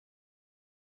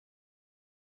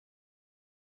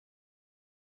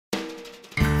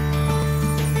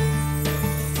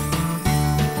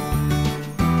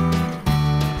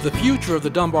The future of the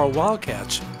Dunbar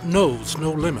Wildcats knows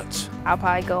no limits. I'll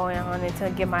probably go on to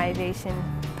get my aviation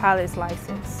pilot's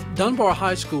license. Dunbar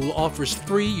High School offers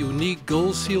 3 unique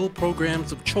Gold Seal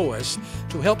programs of choice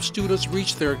to help students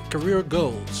reach their career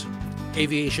goals: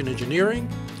 aviation engineering,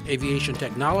 aviation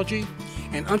technology,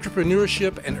 and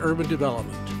entrepreneurship and urban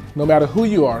development. No matter who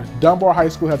you are, Dunbar High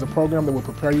School has a program that will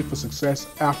prepare you for success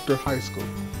after high school.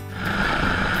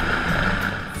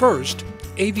 First,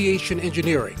 aviation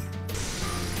engineering.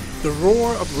 The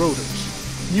roar of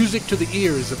rotors, music to the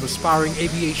ears of aspiring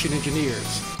aviation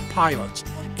engineers, pilots,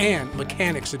 and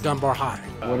mechanics at Dunbar High.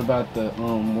 What about the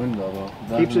window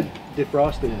though? Keeps it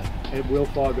defrosted. Yeah. It will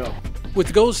fog up.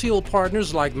 With Gold Seal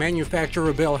partners like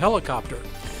manufacturer Bell Helicopter,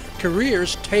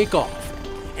 careers take off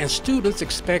and students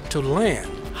expect to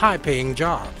land high-paying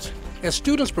jobs. As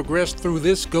students progress through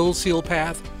this Gold Seal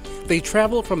path, they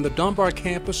travel from the Dunbar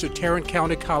campus to Tarrant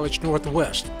County College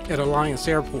Northwest at Alliance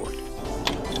Airport.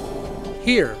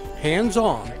 Here,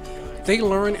 hands-on, they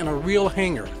learn in a real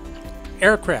hangar,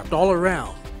 aircraft all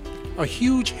around, a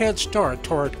huge head start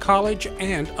toward college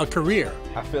and a career.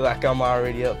 I feel like I'm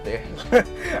already up there.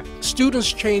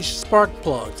 Students change spark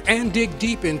plugs and dig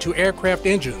deep into aircraft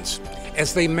engines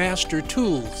as they master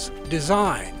tools,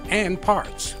 design, and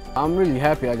parts. I'm really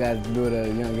happy I got to do it at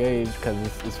a young age because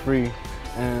it's free.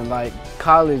 And like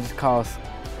college costs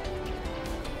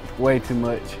way too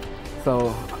much.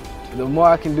 So the more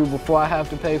I can do before I have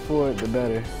to pay for it, the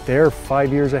better. They're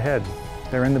 5 years ahead.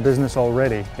 They're in the business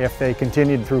already. If they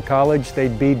continued through college,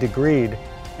 they'd be degreed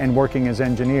and working as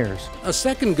engineers. A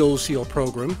second Gold Seal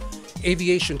program,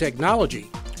 Aviation Technology,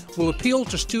 will appeal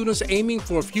to students aiming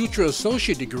for a future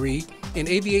associate degree in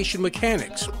aviation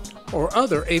mechanics or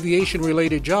other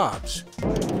aviation-related jobs.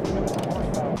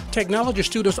 Technology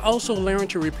students also learn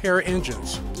to repair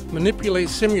engines, manipulate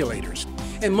simulators,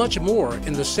 and much more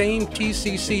in the same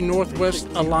TCC Northwest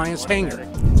Alliance hangar.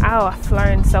 Oh, I've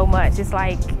learned so much. It's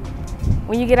like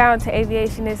when you get out into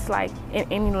aviation, it's like an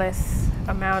endless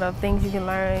amount of things you can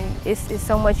learn. It's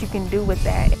so much you can do with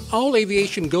that. All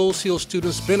aviation Gold Seal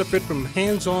students benefit from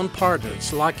hands-on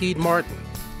partners Lockheed Martin,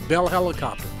 Bell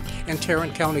Helicopter, and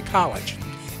Tarrant County College,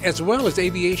 as well as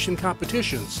aviation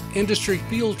competitions, industry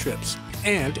field trips,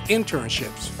 and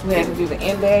internships. We have to do the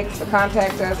index, the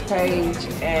contact us page,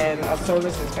 and a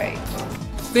services page.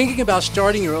 Thinking about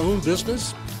starting your own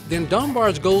business? Then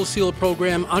Dunbar's Gold Seal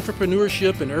program,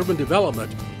 Entrepreneurship and Urban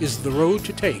Development, is the road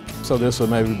to take. So this will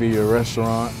maybe be your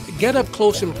restaurant. Get up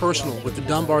close and personal with the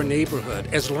Dunbar neighborhood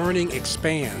as learning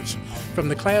expands from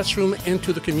the classroom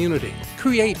into the community.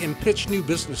 Create and pitch new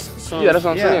businesses. Yeah, that's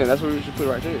what I'm saying. That's what we should put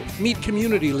right there. Meet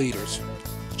community leaders.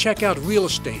 Check out real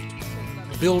estate.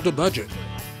 Build a budget.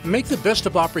 Make the best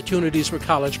of opportunities for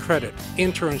college credit,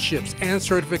 internships, and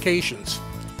certifications.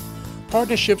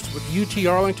 Partnerships with UT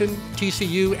Arlington,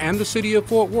 TCU, and the City of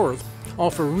Fort Worth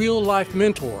offer real-life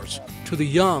mentors to the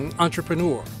young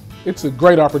entrepreneur. It's a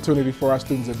great opportunity for our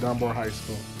students at Dunbar High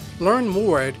School. Learn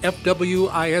more at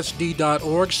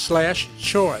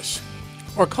fwisd.org/choice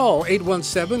or call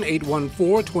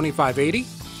 817-814-2580.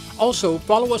 Also,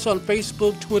 follow us on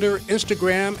Facebook, Twitter,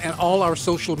 Instagram, and all our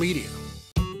social media.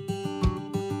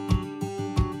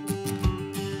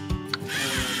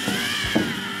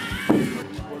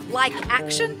 Like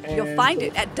action? You'll find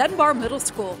it at Dunbar Middle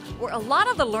School, where a lot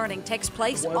of the learning takes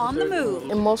place on the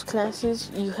move. In most classes,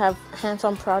 you have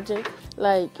hands-on projects.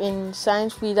 Like in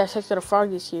science, we dissected a frog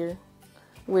this year,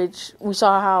 which we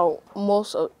saw how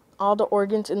all the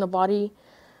organs in the body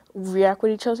react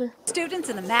with each other. Students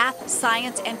in the math,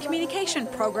 science, and communication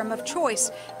program of choice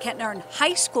can earn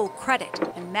high school credit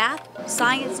in math,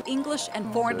 science, English,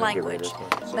 and foreign language.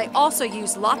 They also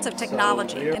use lots of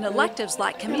technology in electives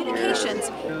like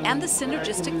communications and the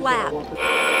synergistic lab.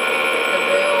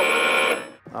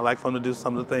 I like for them to do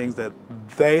some of the things that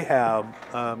they have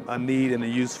a need and a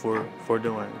use for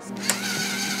doing.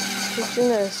 The thing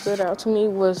that stood out to me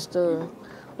was the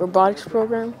robotics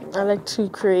program. I like to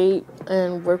create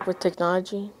and work with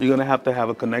technology. You're going to have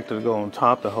a connector to go on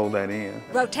top to hold that in.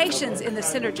 Rotations in the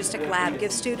Synergistic Lab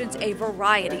give students a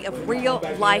variety of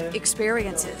real-life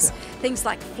experiences. Things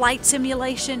like flight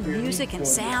simulation, music and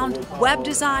sound, web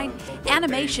design,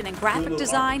 animation and graphic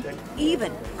design,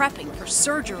 even prepping for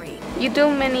surgery. You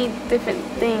do many different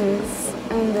things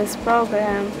in this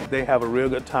program. They have a real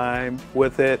good time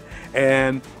with it,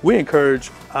 and we encourage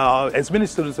as many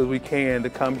students as we can to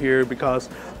come here because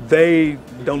they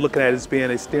don't look at it as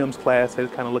being a STEMS class, they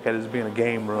kind of look at it as being a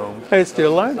game room. They're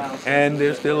still learning, and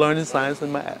they're still learning science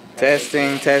and math.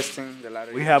 Testing.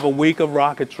 We have a week of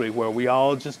rocketry where we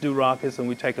all just do rockets and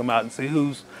we take them out and see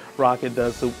whose rocket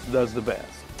does the best.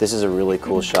 This is a really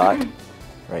cool shot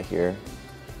right here.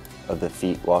 of the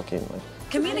feet walking.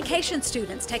 Communication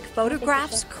students take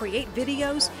photographs, create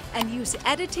videos, and use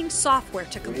editing software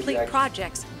to complete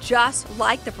projects just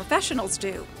like the professionals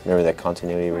do. Remember that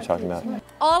continuity we were talking about?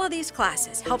 All of these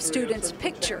classes help students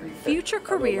picture future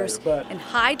careers in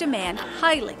high-demand,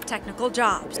 highly technical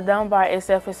jobs. Dunbar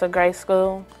itself is a great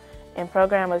school and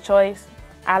program of choice.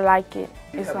 I like it.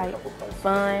 It's like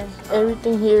fun.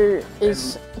 Everything here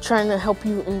is trying to help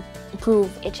you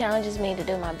improve. It challenges me to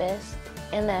do my best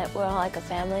and that we're all like a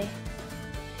family.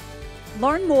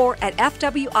 Learn more at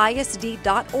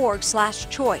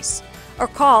fwisd.org/choice or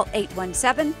call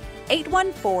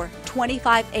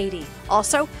 817-814-2580.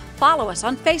 Also, follow us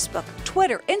on Facebook,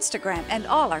 Twitter, Instagram, and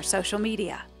all our social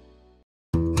media.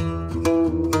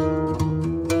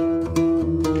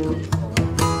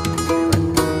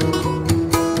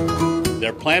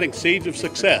 They're planting seeds of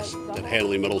success at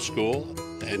Hanley Middle School,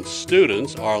 and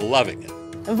students are loving it.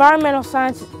 Environmental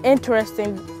science is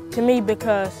interesting to me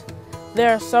because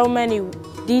there are so many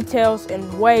details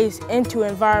and ways into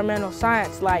environmental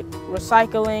science, like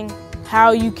recycling,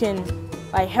 how you can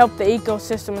help the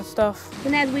ecosystem and stuff.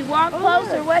 And as we walk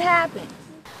closer, what happened?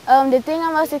 The thing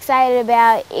I'm most excited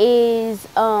about is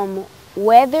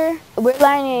weather. We're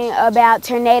learning about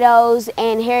tornadoes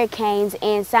and hurricanes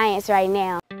in science right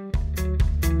now.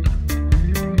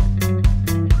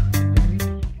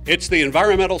 It's the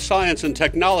Environmental Science and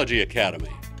Technology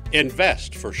Academy,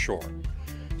 INVEST for short.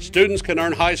 Students can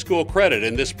earn high school credit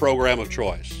in this program of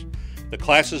choice. The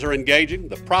classes are engaging,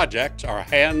 the projects are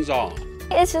hands-on.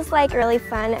 It's just like a really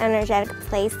fun, energetic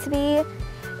place to be.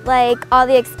 Like all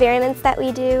the experiments that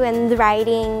we do and the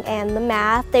writing and the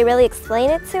math, they really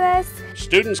explain it to us.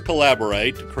 Students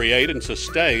collaborate to create and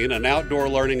sustain an outdoor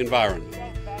learning environment.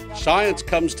 Science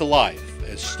comes to life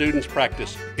as students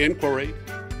practice inquiry,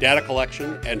 data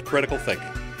collection, and critical thinking.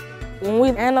 When we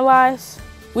analyze,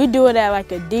 we do it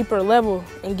at a deeper level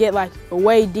and get a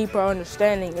way deeper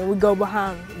understanding, and we go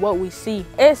behind what we see.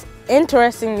 It's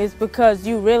interesting is because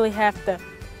you really have to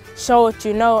show what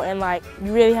you know, and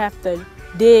you really have to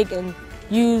dig and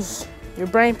use your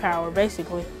brain power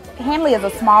basically. Hanley is a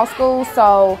small school,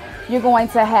 so you're going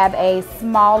to have a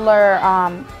smaller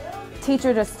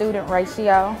teacher to student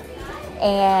ratio,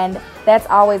 and that's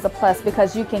always a plus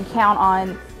because you can count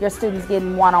on your students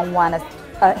getting one-on-one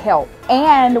help.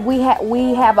 And we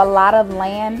have a lot of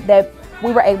land that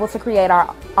we were able to create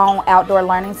our own outdoor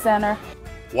learning center.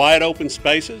 Wide open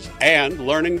spaces and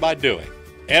learning by doing.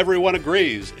 Everyone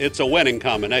agrees it's a winning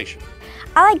combination.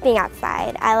 I like being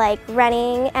outside. I like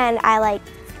running, and I like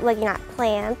looking at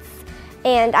plants,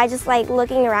 and I just like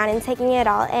looking around and taking it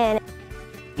all in.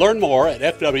 Learn more at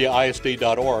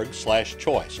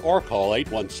fwisd.org/choice or call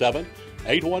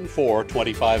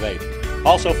 817-814-2580.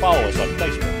 Also follow us on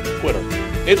Facebook, Twitter,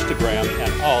 Instagram,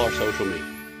 and all our social media.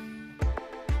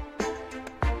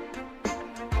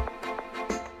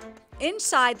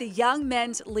 Inside the Young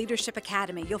Men's Leadership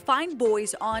Academy, you'll find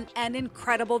boys on an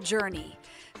incredible journey,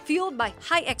 fueled by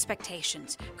high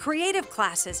expectations, creative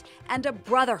classes, and a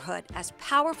brotherhood as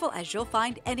powerful as you'll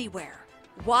find anywhere.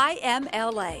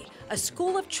 YMLA, a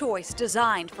school of choice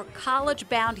designed for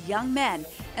college-bound young men,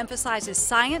 emphasizes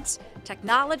science,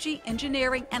 technology,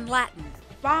 engineering, and Latin.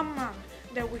 Fama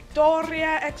de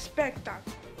Victoria expecta.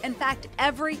 In fact,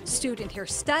 every student here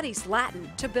studies Latin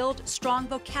to build strong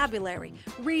vocabulary,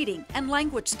 reading, and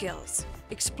language skills.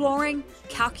 Exploring,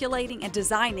 calculating, and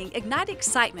designing ignite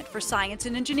excitement for science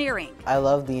and engineering. I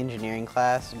love the engineering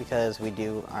class because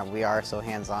we are so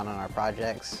hands-on on our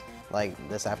projects. Like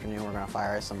this afternoon, we're going to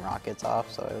fire some rockets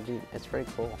off, so it's pretty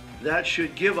cool. That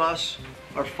should give us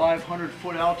our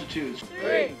 500-foot altitudes.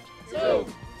 3, 2,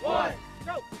 1,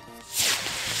 go!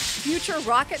 Future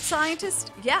rocket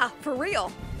scientist? Yeah, for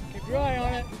real. Keep your eye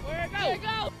on it. Where it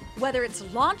go? Whether it's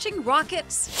launching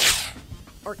rockets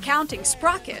or counting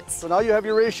sprockets. So now you have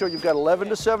your ratio. You've got 11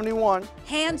 to 71.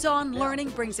 Hands-on learning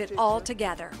brings it all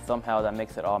together. Somehow that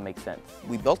makes it all make sense.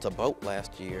 We built a boat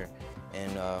last year,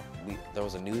 and there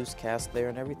was a newscast there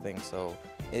and everything, so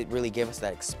it really gave us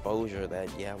that exposure that,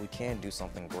 yeah, we can do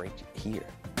something great here.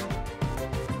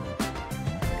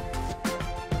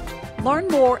 Learn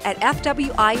more at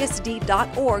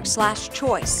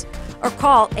fwisd.org/choice or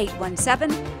call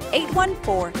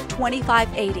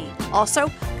 817-814-2580. Also,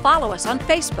 follow us on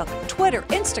Facebook, Twitter,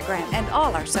 Instagram, and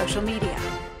all our social media.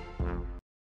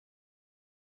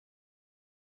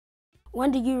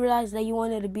 When did you realize that you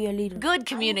wanted to be a leader? Good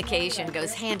communication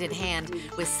goes hand in hand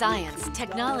with science,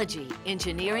 technology,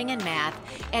 engineering, and math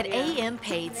at A.M.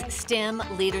 Pate's STEM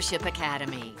Leadership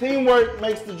Academy. Teamwork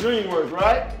makes the dream work,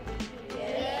 right?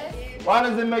 Yes. Why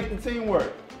does it make the team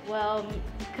work? Well,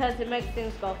 because it makes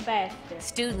things go faster.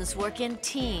 Students work in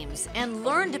teams and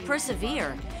learn to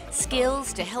persevere,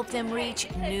 skills to help them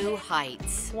reach new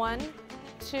heights. 1,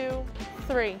 2,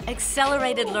 3.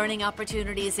 Accelerated learning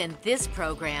opportunities in this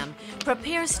program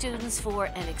prepare students for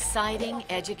an exciting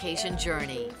education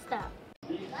journey. Stop.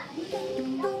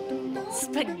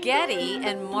 Spaghetti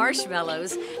and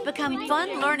marshmallows become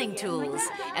fun learning tools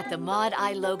at the Maud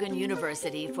I. Logan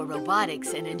University for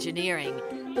Robotics and Engineering,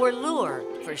 or LURE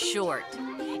for short.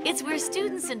 It's where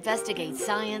students investigate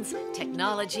science,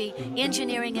 technology,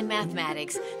 engineering, and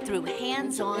mathematics through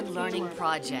hands-on learning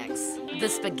projects. The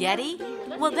spaghetti?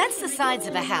 Well, that's the sides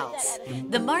of a house.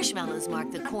 The marshmallows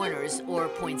mark the corners or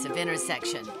points of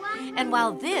intersection. And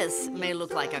while this may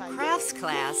look like a crafts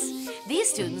class, these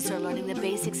students are learning the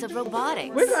basics of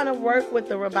robotics. We're going to work with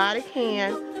the robotic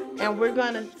hand, and we're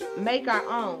going to make our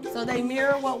own. So they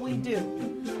mirror what we do.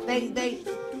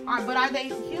 But are they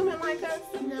human like us?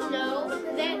 No.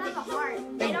 They don't have a heart.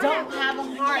 They don't have a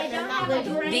heart. They're not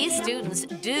living. These students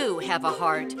do have a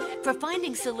heart for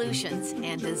finding solutions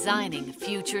and designing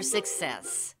future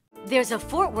success. There's a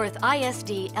Fort Worth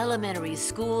ISD elementary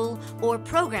school or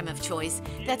program of choice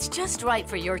that's just right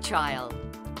for your child.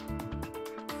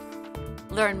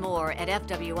 Learn more at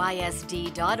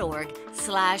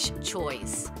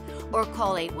fwisd.org/choice or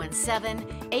call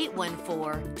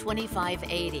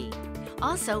 817-814-2580.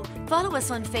 Also, follow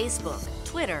us on Facebook,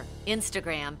 Twitter,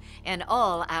 Instagram, and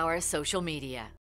all our social media.